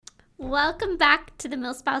Welcome back to the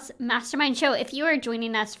MilSpouse Mastermind Show. If you are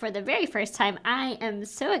joining us for the very first time, I am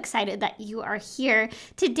so excited that you are here.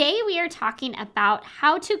 Today we are talking about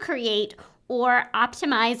how to create or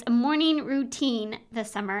optimize a morning routine this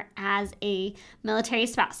summer as a military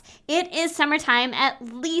spouse. It is summertime, at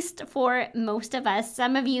least for most of us.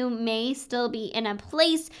 Some of you may still be in a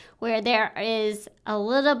place where there is a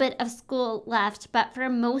little bit of school left, but for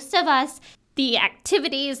most of us, the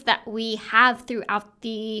activities that we have throughout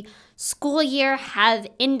the school year have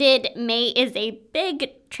ended. May is a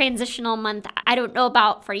big transitional month. I don't know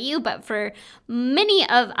about for you, but for many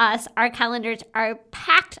of us, our calendars are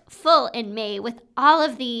packed full in May with all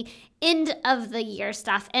of the end of the year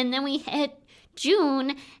stuff. And then we hit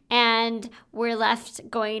June and we're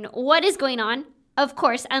left going, what is going on? Of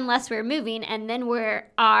course, unless we're moving, and then we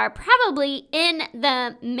are probably in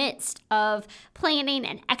the midst of planning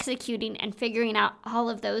and executing and figuring out all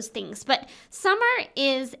of those things. But summer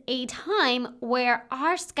is a time where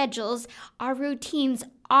our schedules, our routines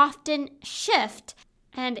often shift,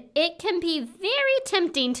 and it can be very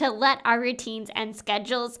tempting to let our routines and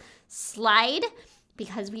schedules slide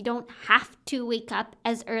because we don't have to wake up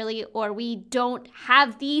as early or we don't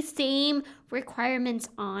have the same requirements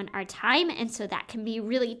on our time. And so that can be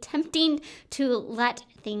really tempting to let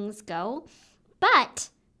things go. But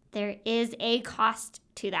there is a cost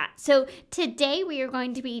to that. So today we are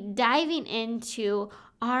going to be diving into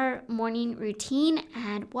our morning routine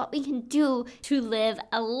and what we can do to live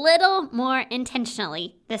a little more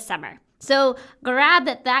intentionally this summer. So grab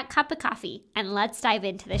that cup of coffee and let's dive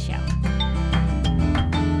into the show.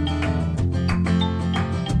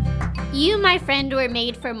 You, my friend, were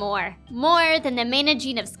made for more. More than the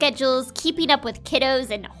managing of schedules, keeping up with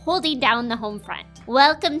kiddos, and holding down the home front.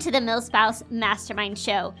 Welcome to the MilSpouse Mastermind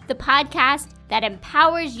Show, the podcast that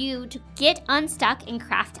empowers you to get unstuck and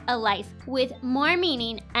craft a life with more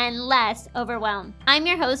meaning and less overwhelm. I'm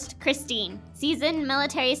your host, Christine, seasoned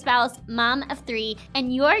military spouse, mom of 3,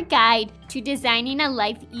 and your guide to designing a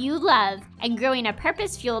life you love and growing a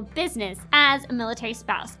purpose-fueled business as a military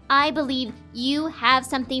spouse. I believe you have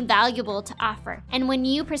something valuable to offer, and when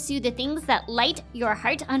you pursue the things that light your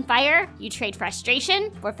heart on fire, you trade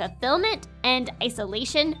frustration for fulfillment and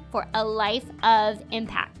isolation for a life of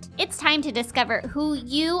impact. It's time to discover who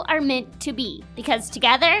you are meant to be, because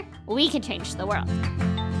together we can change the world.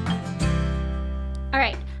 All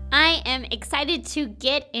right, I am excited to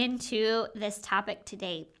get into this topic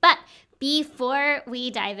today, but before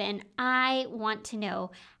we dive in, I want to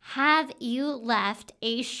know, have you left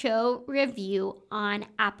a show review on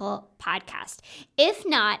Apple Podcast? If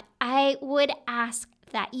not, I would ask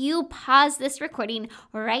that you pause this recording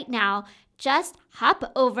right now. Just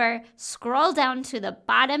hop over, scroll down to the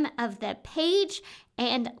bottom of the page,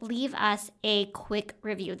 and leave us a quick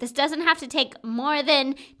review. This doesn't have to take more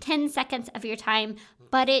than 10 seconds of your time,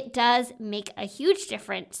 but it does make a huge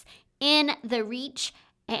difference in the reach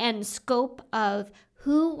and scope of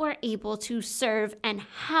who we're able to serve and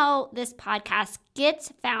how this podcast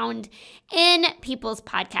gets found in people's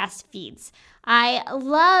podcast feeds. I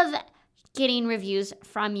love getting reviews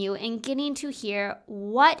from you and getting to hear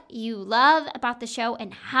what you love about the show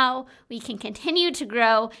and how we can continue to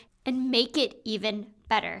grow and make it even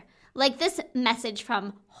better. Like this message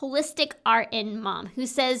from Holistic RN Mom, who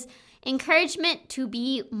says, encouragement to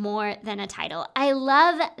be more than a title. I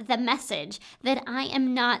love the message that I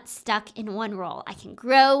am not stuck in one role. I can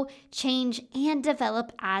grow, change, and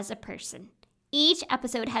develop as a person. Each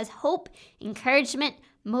episode has hope, encouragement,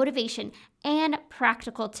 motivation, and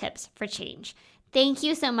practical tips for change. Thank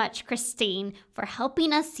you so much, Christine, for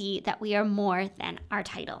helping us see that we are more than our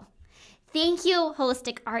title. Thank you,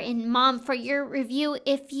 Holistic RN Mom, for your review.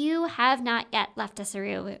 If you have not yet left us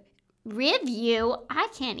a review, I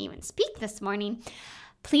can't even speak this morning,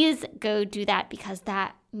 please go do that because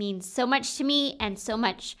that means so much to me and so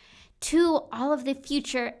much to all of the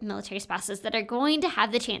future military spouses that are going to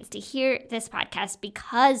have the chance to hear this podcast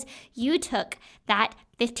because you took that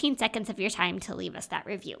 15 seconds of your time to leave us that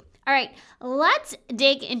review. All right, let's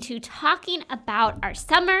dig into talking about our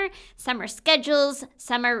summer schedules,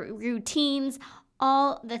 summer routines,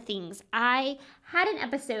 all the things. I had an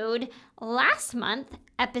episode last month,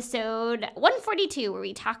 episode 142, where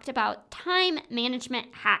we talked about time management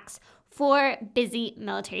hacks for busy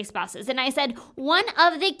military spouses. And I said one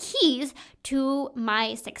of the keys to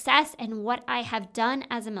my success and what I have done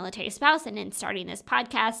as a military spouse and in starting this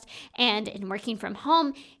podcast and in working from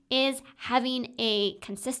home is having a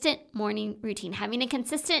consistent morning routine, having a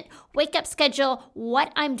consistent wake up schedule,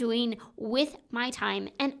 what I'm doing with my time.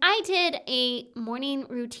 And I did a morning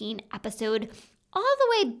routine episode all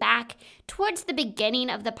the way back towards the beginning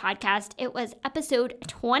of the podcast. It was episode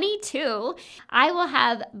 22. I will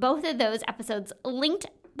have both of those episodes linked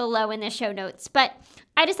below in the show notes, but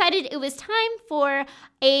I decided it was time for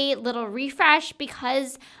a little refresh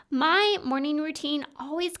because my morning routine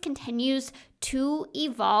always continues to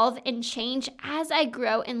evolve and change as I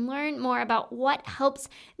grow and learn more about what helps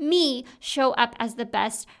me show up as the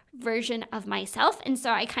best version of myself. And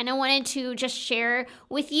so I kind of wanted to just share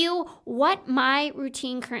with you what my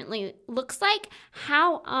routine currently looks like,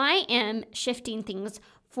 how I am shifting things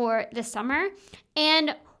for the summer,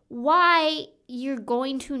 and why you're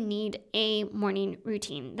going to need a morning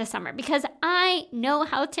routine this summer. Because I know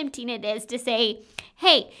how tempting it is to say,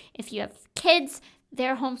 hey, if you have kids,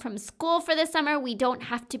 they're home from school for the summer, we don't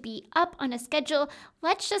have to be up on a schedule.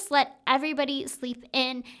 Let's just let everybody sleep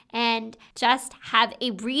in and just have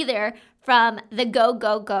a breather from the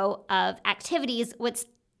go of activities, which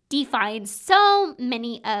defines so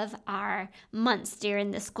many of our months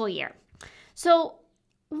during the school year. So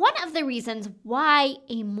one of the reasons why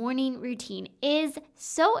a morning routine is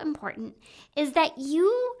so important is that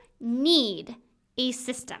you need a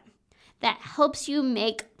system that helps you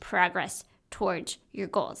make progress towards your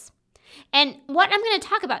goals. And what I'm going to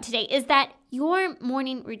talk about today is that your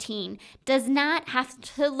morning routine does not have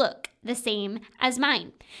to look the same as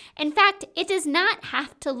mine. In fact, it does not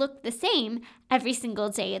have to look the same every single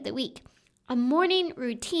day of the week. A morning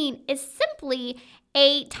routine is simply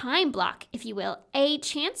a time block, if you will, a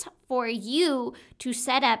chance for you to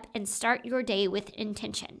set up and start your day with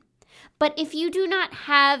intention. But if you do not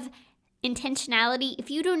have intentionality, if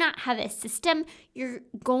you do not have a system, you're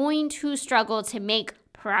going to struggle to make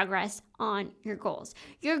progress on your goals.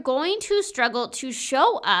 You're going to struggle to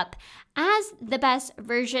show up as the best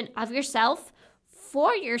version of yourself,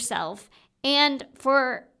 and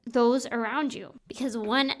for those around you. Because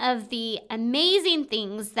one of the amazing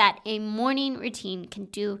things that a morning routine can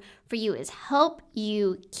do for you is help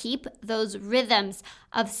you keep those rhythms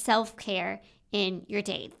of self-care in your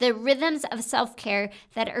day. The rhythms of self-care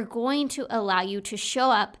that are going to allow you to show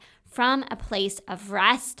up from a place of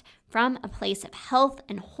rest, from a place of health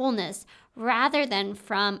and wholeness, rather than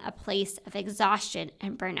from a place of exhaustion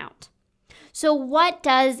and burnout. So what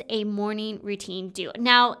does a morning routine do?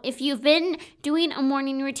 Now, if you've been doing a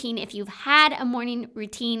morning routine, if you've had a morning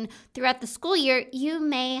routine throughout the school year, you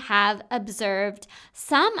may have observed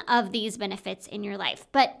some of these benefits in your life.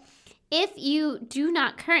 But if you do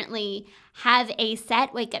not currently have a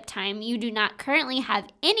set wake-up time, you do not currently have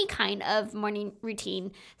any kind of morning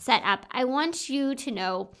routine set up, I want you to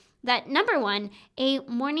know that number one, a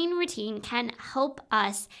morning routine can help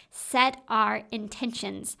us set our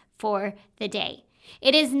intentions for the day.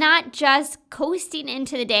 It is not just coasting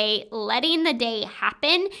into the day, letting the day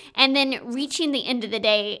happen, and then reaching the end of the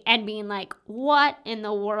day and being like, what in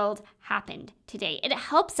the world happened today? It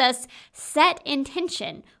helps us set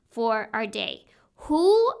intention for our day.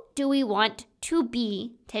 Who do we want to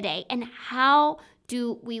be today, and how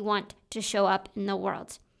do we want to show up in the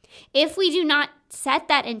world? If we do not set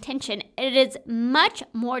that intention, it is much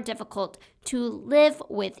more difficult to live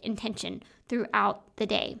with intention throughout the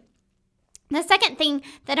day. The second thing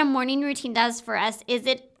that a morning routine does for us is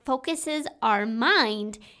it focuses our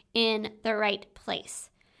mind in the right place.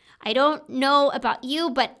 I don't know about you,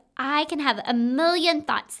 but I can have a million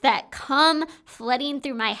thoughts that come flooding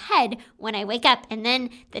through my head when I wake up. And then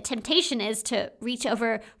the temptation is to reach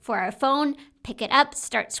over for our phone, pick it up,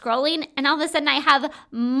 start scrolling, and all of a sudden I have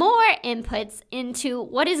more inputs into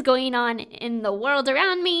what is going on in the world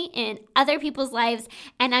around me, in other people's lives,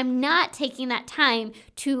 and I'm not taking that time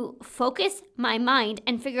to focus my mind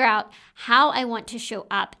and figure out how I want to show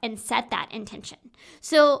up and set that intention.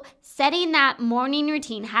 So setting that morning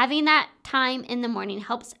routine, having that time in the morning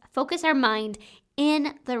helps focus our mind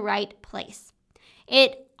in the right place.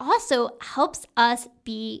 It also helps us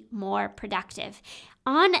be more productive.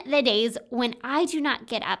 On the days when I do not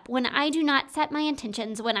get up, when I do not set my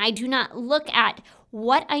intentions, when I do not look at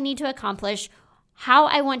what I need to accomplish, how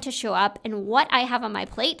I want to show up, and what I have on my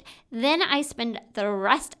plate, then I spend the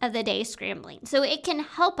rest of the day scrambling. So it can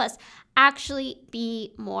help us actually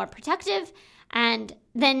be more productive. And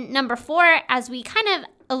then number 4, as we kind of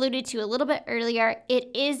alluded to a little bit earlier, it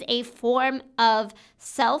is a form of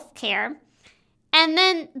self-care. And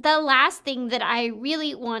then the last thing that I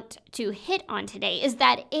really want to hit on today is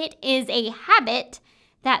that it is a habit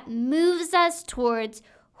that moves us towards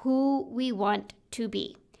who we want to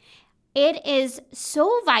be. It is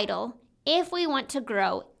so vital if we want to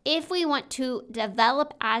grow, if we want to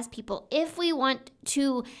develop as people, if we want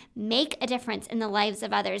to make a difference in the lives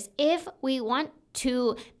of others, if we want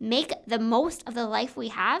to make the most of the life we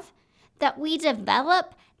have, that we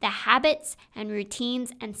develop the habits and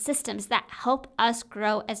routines and systems that help us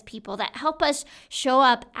grow as people, that help us show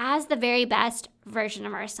up as the very best version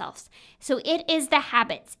of ourselves. So it is the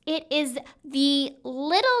habits, it is the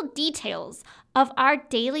little details of our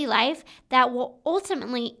daily life that will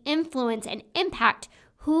ultimately influence and impact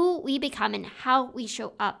who we become and how we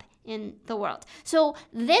show up in the world. So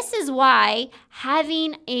this is why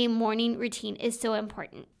having a morning routine is so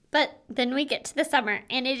important. But then we get to the summer,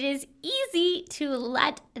 and it is easy to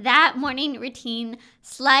let that morning routine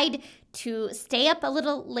slide, to stay up a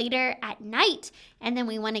little later at night, and then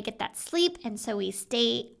we want to get that sleep, and so we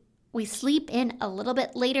sleep in a little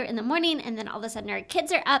bit later in the morning, and then all of a sudden our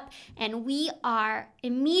kids are up, and we are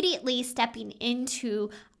immediately stepping into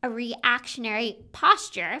a reactionary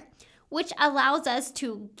posture, which allows us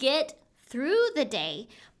to get through the day,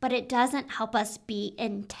 but it doesn't help us be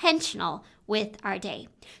intentional with our day.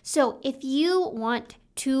 So if you want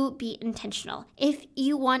to be intentional, if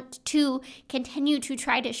you want to continue to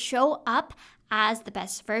try to show up as the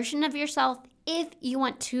best version of yourself, if you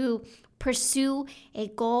want to pursue a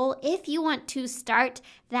goal, if you want to start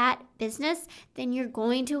that business, then you're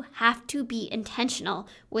going to have to be intentional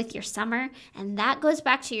with your summer. And that goes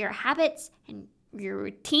back to your habits and your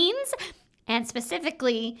routines, and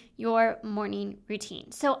specifically your morning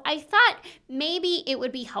routine. So I thought maybe it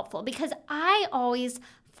would be helpful, because I always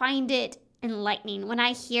find it enlightening when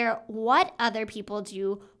I hear what other people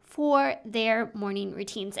do for their morning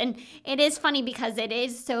routines. And it is funny because it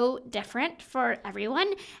is so different for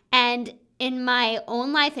everyone. And in my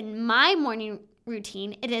own life, in my morning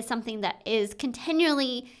routine, it is something that is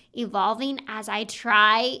continually evolving as I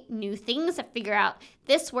try new things to figure out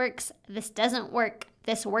this works, this doesn't work,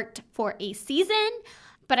 this worked for a season.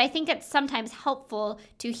 But I think it's sometimes helpful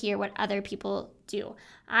to hear what other people do.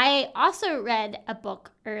 I also read a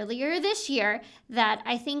book earlier this year that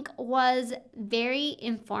I think was very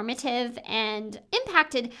informative and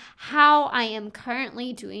impacted how I am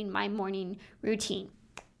currently doing my morning routine.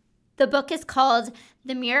 The book is called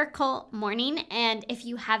The Miracle Morning, and if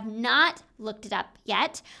you have not looked it up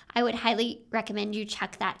yet, I would highly recommend you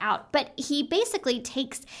check that out. But he basically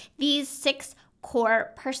takes these 6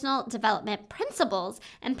 core personal development principles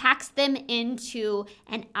and packs them into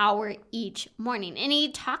an hour each morning. And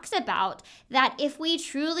he talks about that if we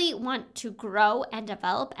truly want to grow and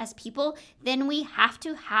develop as people, then we have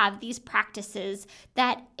to have these practices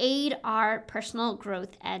that aid our personal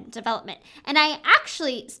growth and development. And I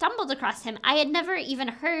actually stumbled across him. I had never even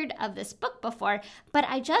heard of this book before, but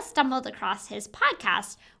I just stumbled across his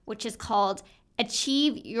podcast, which is called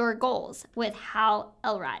Achieve Your Goals with Hal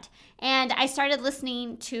Elrod. And I started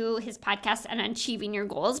listening to his podcast on achieving your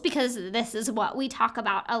goals because this is what we talk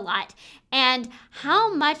about a lot. And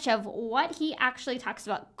how much of what he actually talks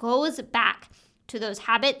about goes back to those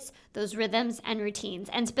habits, those rhythms and routines,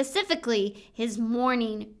 and specifically his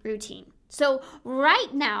morning routine. So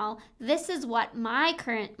right now, this is what my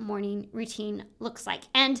current morning routine looks like.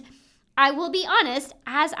 And I will be honest,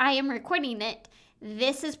 as I am recording it,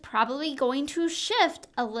 this is probably going to shift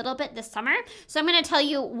a little bit this summer. So I'm going to tell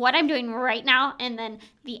you what I'm doing right now and then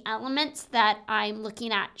the elements that I'm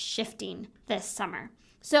looking at shifting this summer.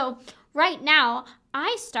 So right now,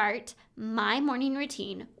 I start my morning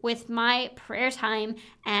routine with my prayer time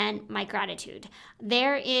and my gratitude.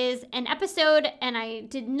 There is an episode, and I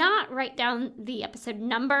did not write down the episode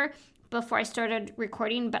number before I started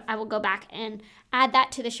recording, but I will go back and add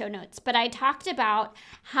that to the show notes. But I talked about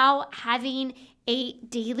how having a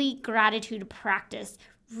daily gratitude practice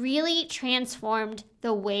really transformed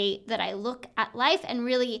the way that I look at life and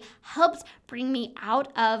really helped bring me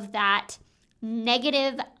out of that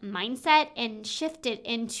negative mindset and shift it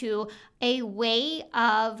into a way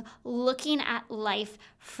of looking at life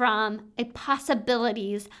from a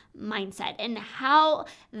possibilities mindset, and how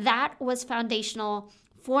that was foundational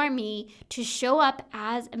for me to show up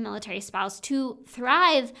as a military spouse, to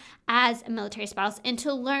thrive as a military spouse, and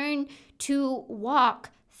to learn to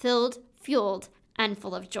walk filled, fueled, and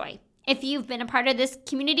full of joy. If you've been a part of this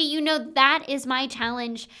community, you know that is my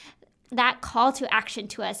challenge, that call to action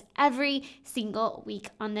to us every single week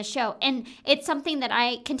on the show. And it's something that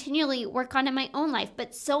I continually work on in my own life,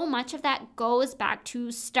 but so much of that goes back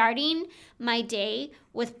to starting my day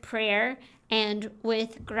with prayer and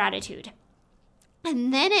with gratitude.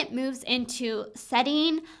 And then it moves into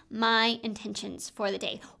setting my intentions for the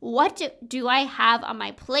day. What do I have on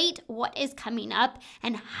my plate? What is coming up?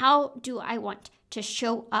 And how do I want to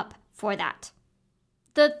show up for that?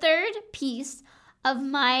 The third piece of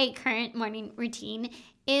my current morning routine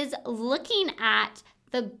is looking at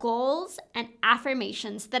the goals and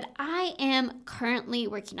affirmations that I am currently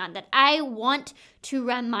working on, that I want to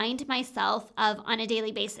remind myself of on a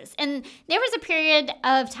daily basis. And there was a period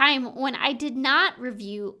of time when I did not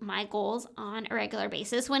review my goals on a regular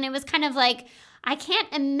basis, when it was kind of like, I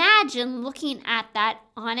can't imagine looking at that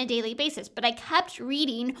on a daily basis. But I kept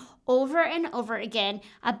reading over and over again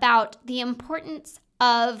about the importance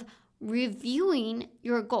of reviewing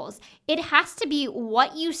your goals. It has to be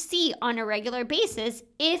what you see on a regular basis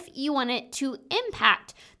if you want it to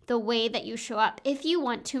impact the way that you show up, if you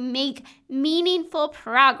want to make meaningful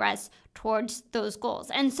progress towards those goals.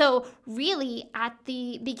 And so really at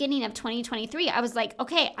the beginning of 2023, I was like,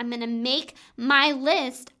 okay, I'm going to make my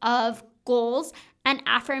list of goals and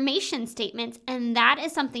affirmation statements. And that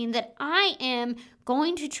is something that I am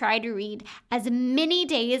going to try to read as many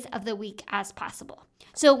days of the week as possible.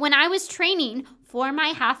 So when I was training for my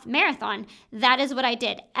half marathon, that is what I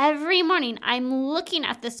did. Every morning, I'm looking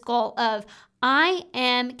at this goal of I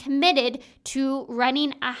am committed to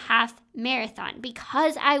running a half marathon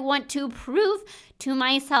because I want to prove to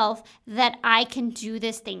myself that I can do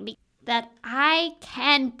this thing, that I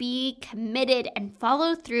can be committed and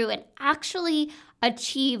follow through and actually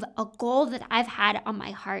achieve a goal that I've had on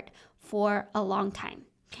my heart for a long time.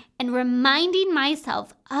 And reminding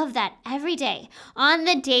myself of that every day, on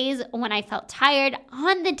the days when I felt tired,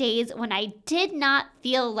 on the days when I did not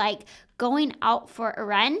feel like going out for a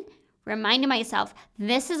run, reminding myself,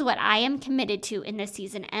 this is what I am committed to in this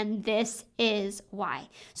season, and this is why.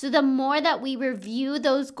 So the more that we review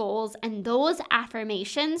those goals and those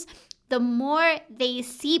affirmations, the more they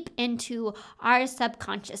seep into our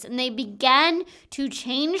subconscious and they begin to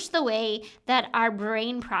change the way that our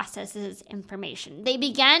brain processes information. They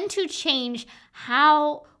begin to change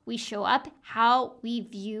how we show up, how we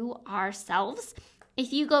view ourselves.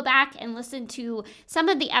 If you go back and listen to some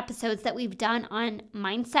of the episodes that we've done on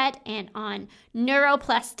mindset and on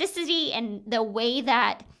neuroplasticity and the way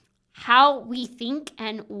that how we think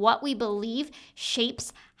and what we believe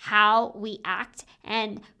shapes how we act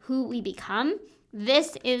and who we become,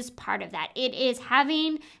 this is part of that. It is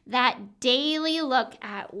having that daily look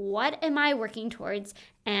at what am I working towards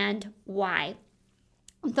and why.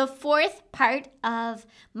 The fourth part of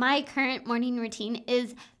my current morning routine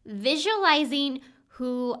is visualizing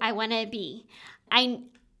who I want to be. I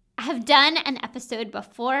have done an episode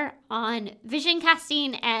before on vision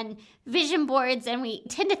casting and vision boards, and we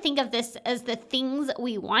tend to think of this as the things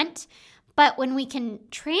we want. But when we can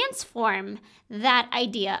transform that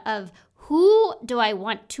idea of who do I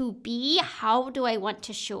want to be, how do I want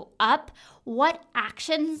to show up, what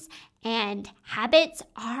actions and habits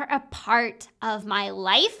are a part of my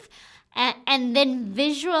life, and then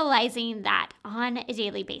visualizing that on a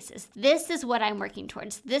daily basis. This is what I'm working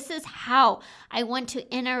towards. This is how I want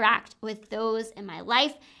to interact with those in my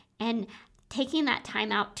life, and taking that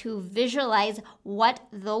time out to visualize what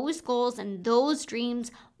those goals and those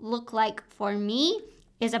dreams look like for me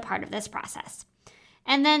is a part of this process.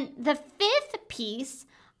 And then the fifth piece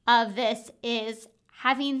of this is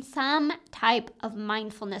having some type of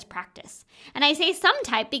mindfulness practice. And I say some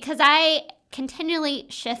type because I continually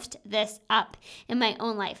shift this up in my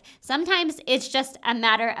own life. Sometimes it's just a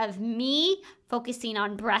matter of me focusing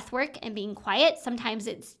on breath work and being quiet. Sometimes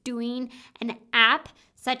it's doing an app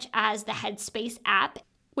such as the Headspace app,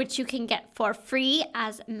 which you can get for free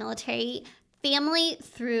as a military family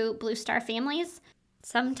through Blue Star Families.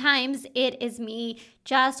 Sometimes it is me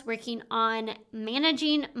just working on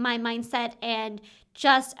managing my mindset and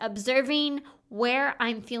just observing where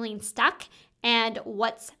I'm feeling stuck and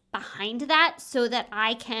what's behind that so that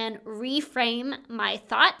I can reframe my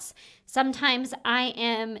thoughts. Sometimes I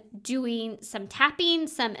am doing some tapping,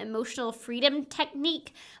 some emotional freedom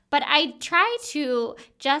technique, but I try to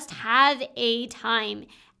just have a time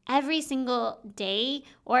every single day,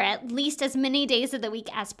 or at least as many days of the week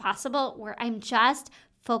as possible, where I'm just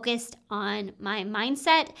focused on my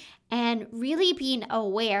mindset and really being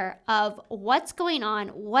aware of what's going on,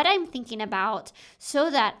 what I'm thinking about, so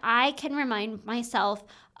that I can remind myself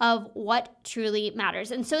of what truly matters,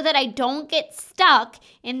 and so that I don't get stuck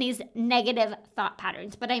in these negative thought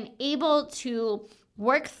patterns, but I'm able to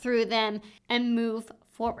work through them and move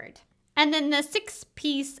forward. And then the sixth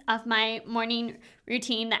piece of my morning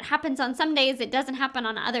routine that happens on some days, it doesn't happen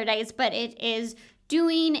on other days, but it is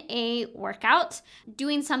doing a workout,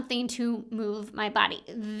 doing something to move my body.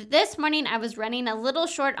 This morning I was running a little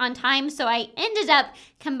short on time, so I ended up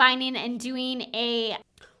combining and doing a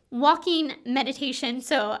walking meditation.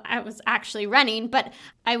 So I was actually running, but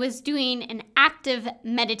I was doing an active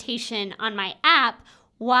meditation on my app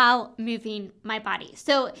while moving my body.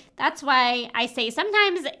 So that's why I say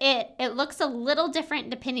sometimes it looks a little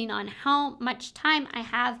different depending on how much time I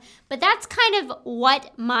have, but that's kind of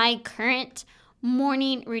what my current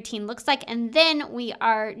morning routine looks like. And then we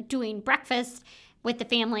are doing breakfast with the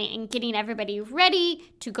family and getting everybody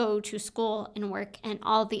ready to go to school and work and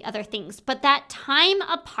all the other things. But that time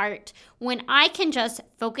apart when I can just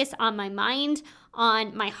focus on my mind,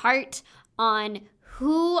 on my heart, on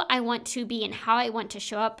who I want to be and how I want to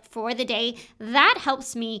show up for the day, that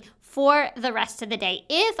helps me for the rest of the day.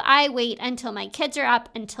 If I wait until my kids are up,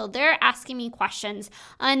 until they're asking me questions,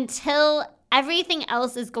 until everything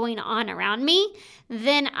else is going on around me,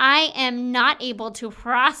 then I am not able to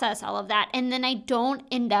process all of that. And then I don't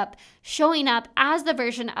end up showing up as the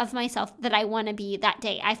version of myself that I want to be that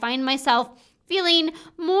day. I find myself feeling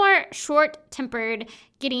more short-tempered,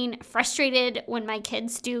 getting frustrated when my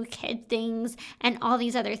kids do kid things and all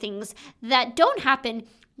these other things that don't happen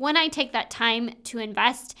when I take that time to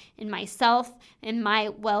invest in myself and my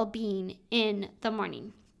well-being in the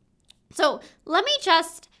morning. So let me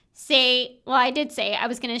just I did say I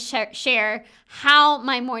was going to share how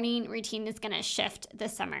my morning routine is going to shift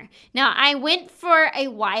this summer. Now, I went for a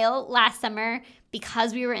while last summer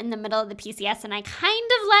because we were in the middle of the PCS and I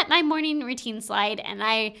kind of let my morning routine slide, and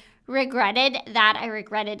I regretted that. I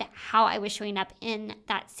regretted how I was showing up in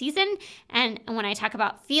that season. And when I talk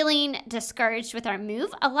about feeling discouraged with our move,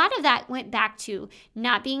 a lot of that went back to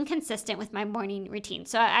not being consistent with my morning routine.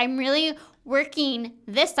 So I'm really working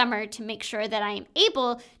this summer to make sure that I am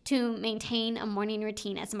able to maintain a morning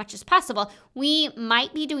routine as much as possible. We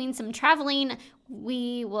might be doing some traveling,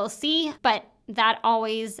 we will see, but that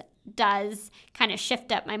always does kind of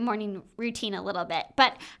shift up my morning routine a little bit.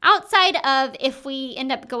 But outside of if we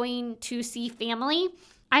end up going to see family,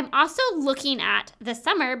 I'm also looking at the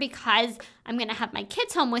summer because I'm going to have my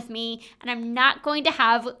kids home with me and I'm not going to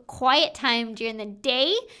have quiet time during the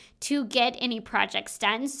day to get any projects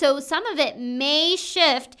done. So some of it may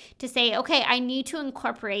shift to say, okay, I need to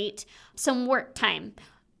incorporate some work time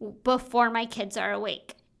before my kids are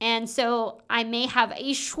awake. And so I may have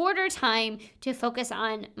a shorter time to focus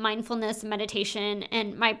on mindfulness, meditation,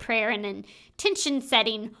 and my prayer and intention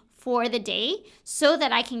setting for the day so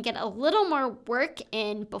that I can get a little more work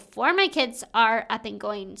in before my kids are up and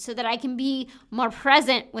going, so that I can be more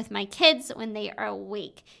present with my kids when they are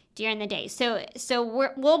awake during the day. So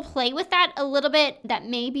we'll play with that a little bit. That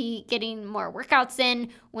may be getting more workouts in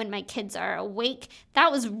when my kids are awake.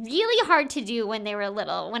 That was really hard to do when they were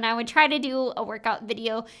little. When I would try to do a workout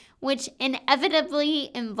video, which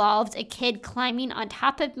inevitably involved a kid climbing on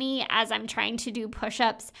top of me as I'm trying to do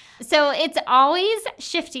push-ups. So it's always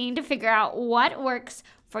shifting to figure out what works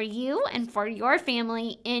for you and for your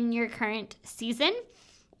family in your current season.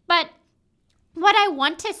 But what I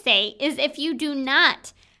want to say is, if you do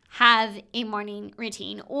not have a morning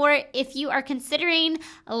routine, or if you are considering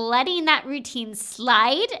letting that routine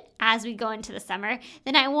slide as we go into the summer,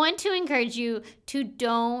 then I want to encourage you to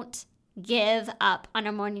don't give up on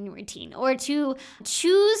a morning routine, or to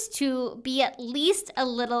choose to be at least a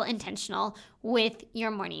little intentional with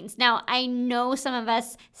your mornings. Now, I know some of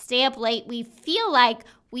us stay up late. We feel like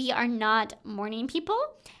we are not morning people,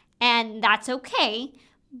 and that's okay.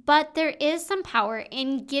 But there is some power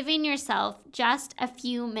in giving yourself just a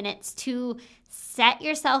few minutes to set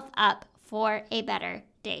yourself up for a better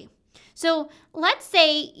day. So let's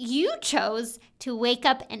say you chose to wake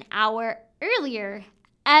up an hour earlier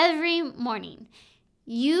every morning.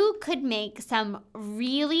 You could make some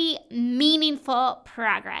really meaningful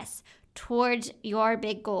progress towards your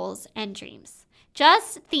big goals and dreams.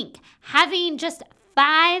 Just think, having just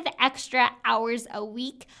 5 extra hours a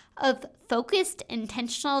week of focused,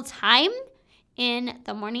 intentional time in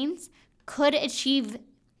the mornings could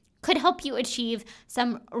help you achieve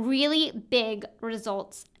some really big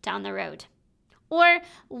results down the road. Or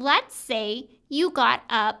let's say you got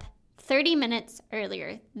up 30 minutes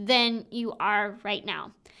earlier than you are right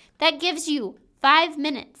now. That gives you 5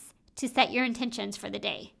 minutes to set your intentions for the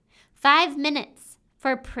day. 5 minutes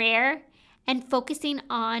for prayer and focusing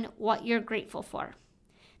on what you're grateful for.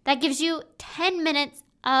 That gives you 10 minutes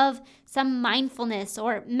of some mindfulness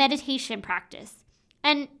or meditation practice,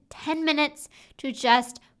 and 10 minutes to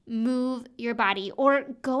just move your body, or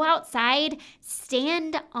go outside,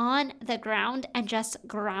 stand on the ground, and just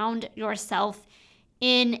ground yourself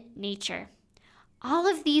in nature. All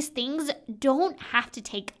of these things don't have to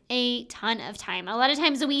take a ton of time. A lot of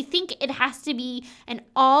times we think it has to be an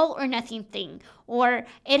all or nothing thing, or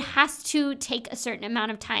it has to take a certain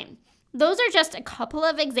amount of time. Those are just a couple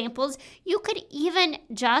of examples. You could even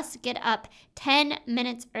just get up 10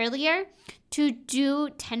 minutes earlier to do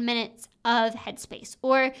 10 minutes of Headspace,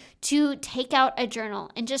 or to take out a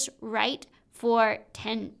journal and just write for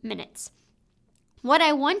 10 minutes. What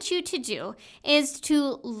I want you to do is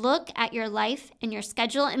to look at your life and your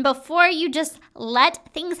schedule, and before you just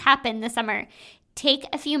let things happen this summer, take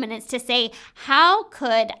a few minutes to say, how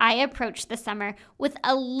could I approach the summer with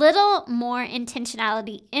a little more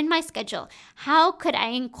intentionality in my schedule? How could I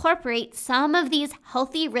incorporate some of these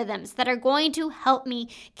healthy rhythms that are going to help me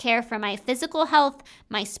care for my physical health,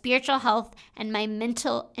 my spiritual health, and my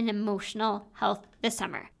mental and emotional health this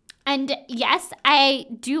summer? And yes, I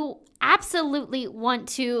do absolutely want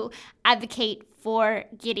to advocate for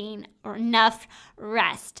getting enough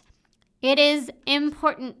rest. It is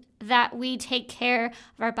important that we take care of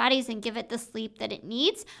our bodies and give it the sleep that it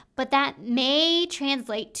needs, but that may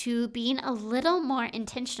translate to being a little more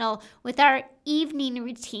intentional with our evening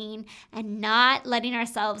routine and not letting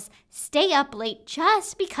ourselves stay up late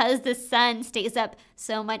just because the sun stays up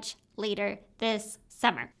so much later this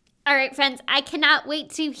summer. All right, friends, I cannot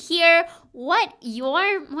wait to hear what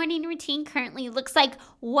your morning routine currently looks like,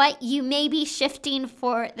 what you may be shifting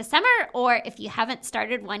for the summer, or if you haven't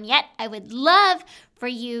started one yet, I would love for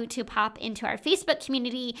you to pop into our Facebook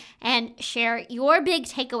community and share your big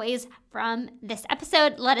takeaways from this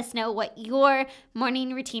episode. Let us know what your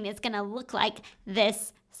morning routine is going to look like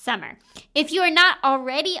this summer. If you are not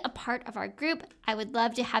already a part of our group, I would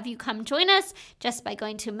love to have you come join us just by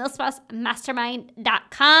going to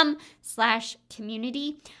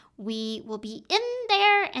milspousemastermind.com/community. We will be in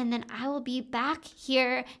there, and then I will be back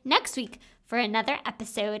here next week for another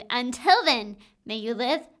episode. Until then, may you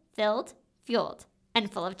live filled, fueled,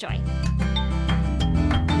 and full of joy.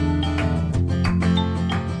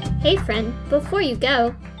 Hey friend, before you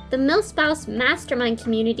go, the MilSpouse Mastermind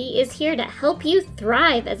community is here to help you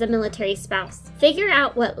thrive as a military spouse. Figure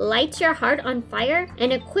out what lights your heart on fire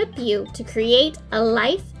and equip you to create a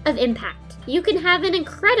life of impact. You can have an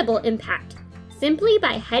incredible impact simply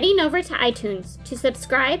by heading over to iTunes to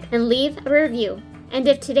subscribe and leave a review. And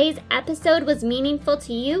if today's episode was meaningful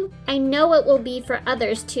to you, I know it will be for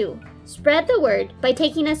others too. Spread the word by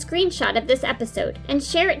taking a screenshot of this episode and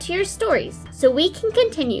share it to your stories so we can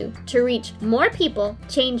continue to reach more people,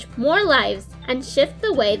 change more lives, and shift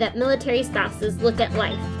the way that military spouses look at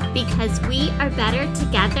life. Because we are better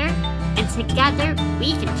together, and together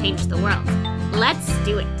we can change the world. Let's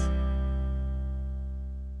do it.